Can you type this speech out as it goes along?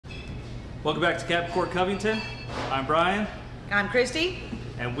Welcome back to Captain Cork Covington. I'm Brian. I'm Christy.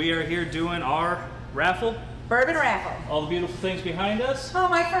 And we are here doing our raffle. Bourbon raffle. All the beautiful things behind us. Oh,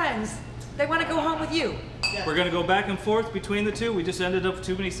 my friends. They want to go home with you. We're going to go back and forth between the two. We just ended up with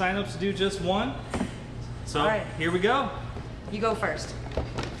too many signups to do just one. So all right. Here we go. You go first.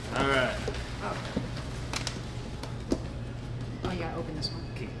 All right. Oh, you gotta open this one.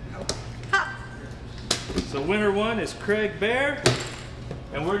 Okay. Oh. Ha! So winner one is Craig Bear.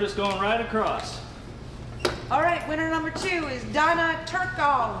 And we're just going right across. All right, winner number 2 is Donna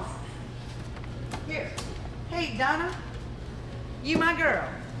Turkov. Here. Hey, Donna. You my girl.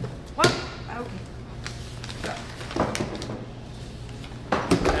 What? Okay. Go.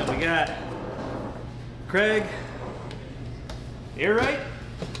 And we got Craig. You're right.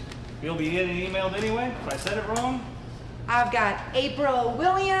 You'll be getting emailed anyway if I said it wrong. I've got April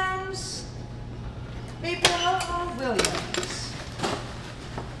Williams. April Williams.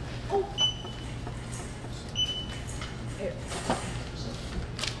 Oh. Here.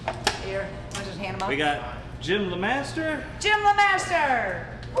 Here. I'll just hand them up. We got Jim LeMaster. Jim LeMaster.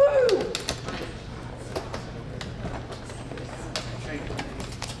 Woo!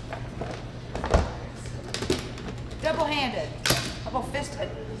 Double-handed. Double-fisted.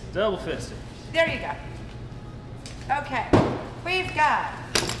 Double-fisted. There you go. Okay. We've got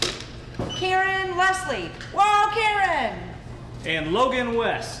Karen Leslie. Whoa, Karen! And Logan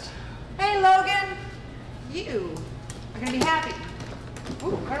West. Hey, Logan. You are going to be happy.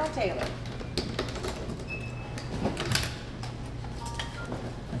 Ooh, Colonel Taylor.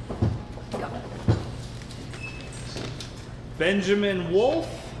 Go. Benjamin Wolf.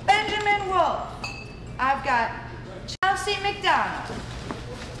 Benjamin Wolf. I've got Chelsea McDonald.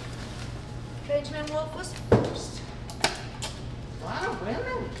 Benjamin Wolf was first. A lot of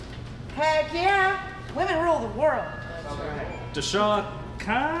women. Heck yeah. Women rule the world. That's right. Deshaun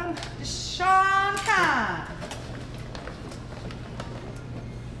Khan. Deshaun Khan.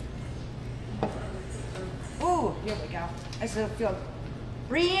 Ooh, here we go. I still feel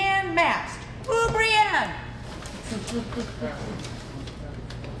Brienne Mast. Ooh, Brienne.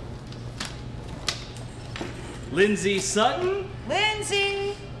 Lindsay Sutton.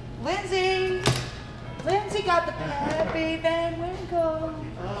 Lindsay. Lindsay. Lindsay got the Pappy Van Winkle.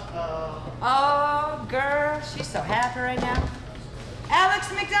 Uh-oh. Oh, girl, she's so happy right now.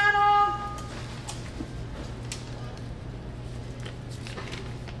 Alex McDonald.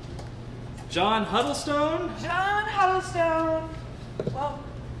 John Huddlestone. John Huddlestone. Well,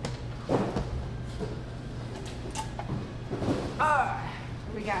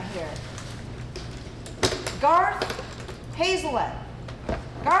 what we got here? Garth Hazelet.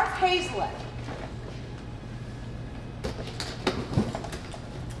 Garth Hazelet.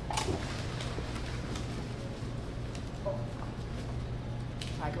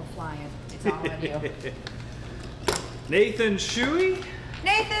 I go flying. It's all on you. Nathan Shuey.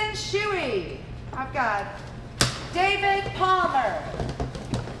 Nathan Shuey. I've got David Palmer.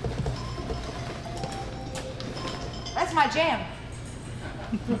 That's my jam.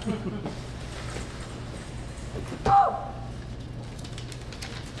 Oh.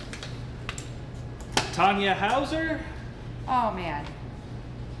 Tanya Hauser. Oh man.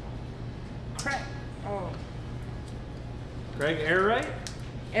 Craig. Oh. Greg Airwright.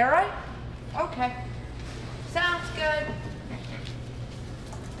 Alright? Okay. Sounds good.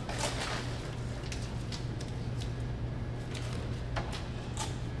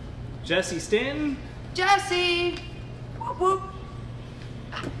 Jesse Stanton. Jesse. Whoop whoop.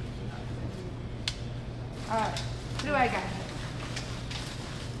 Alright. Who do I got?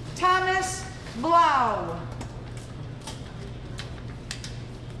 Thomas Blau.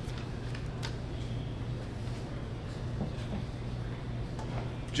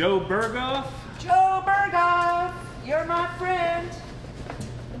 Joe Berghoff. Joe Berghoff, you're my friend.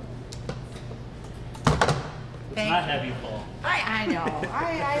 Thank Not you. heavy fall. I know.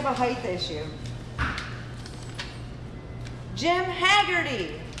 I have a height issue. Jim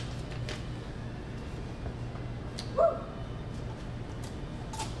Haggerty. Woo.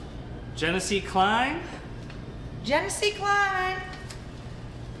 Genesee Klein. Genesee Klein.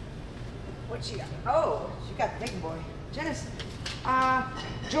 What she got? Oh, she got the big boy. Genesee.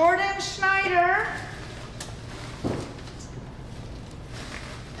 Jordan Schneider.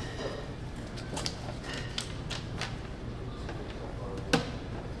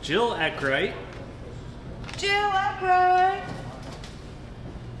 Jill Eckrite. Jill Eckrite.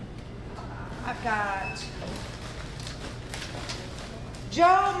 I've got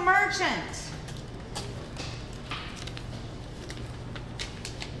Joe Merchant.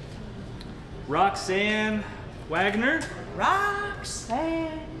 Roxanne Wagner.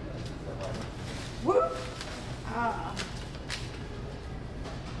 Roxanne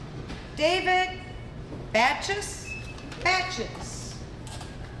David Batches.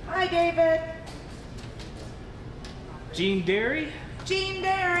 Hi, David. Jean Derry. Jean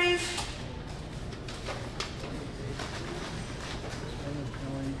Derry.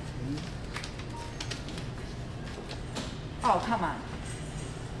 Oh, come on.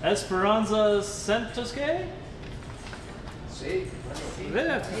 Esperanza Santosque. See?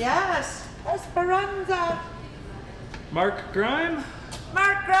 Yeah. Yes, Esperanza. Mark Grime.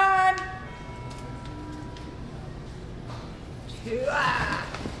 Mark Grime.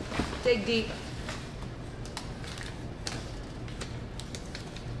 Dig deep.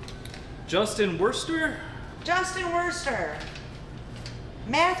 Justin Worcester. Justin Worcester.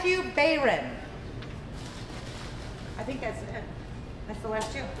 Matthew Bayron. I think that's it. That's the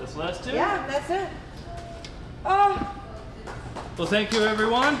last two. This last two? Yeah, that's it. Oh. Well, thank you,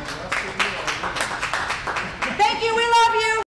 everyone.